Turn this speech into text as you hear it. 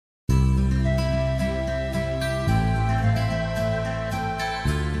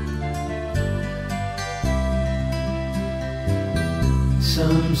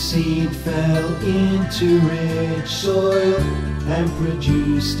Some seed fell into rich soil and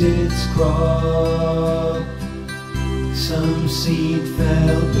produced its crop. Some seed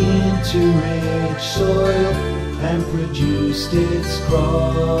fell into rich soil and produced its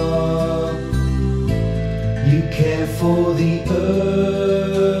crop. You care for the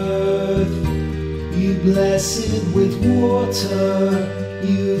earth, you bless it with water,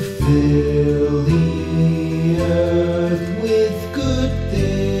 you fill the earth with good things.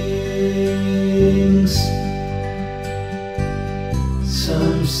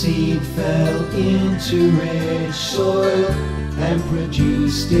 Some seed fell into rich soil and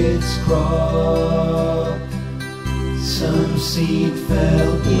produced its crop. Some seed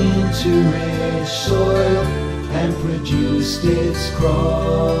fell into rich soil and produced its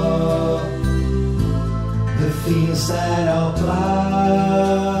crop. The fields that are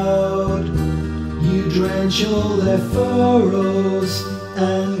plowed, you drench all their furrows,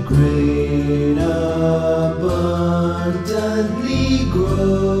 and grain abundantly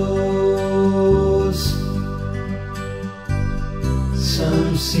grows.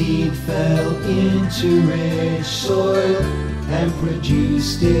 Some seed fell into rich soil and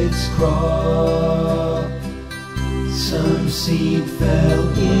produced its crop. Some seed fell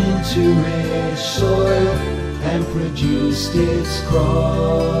into rich soil and produced its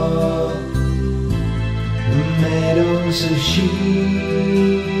crop. The meadows of sheep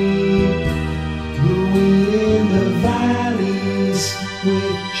growing in the valleys,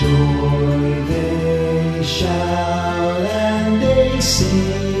 with joy they shout and they sing.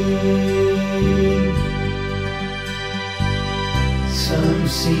 Some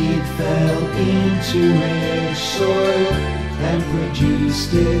seed fell into rich soil and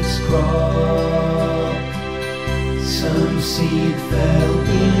produced its crop. Some seed fell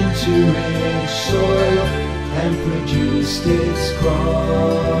into rich soil and produced its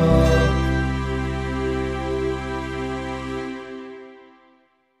crop.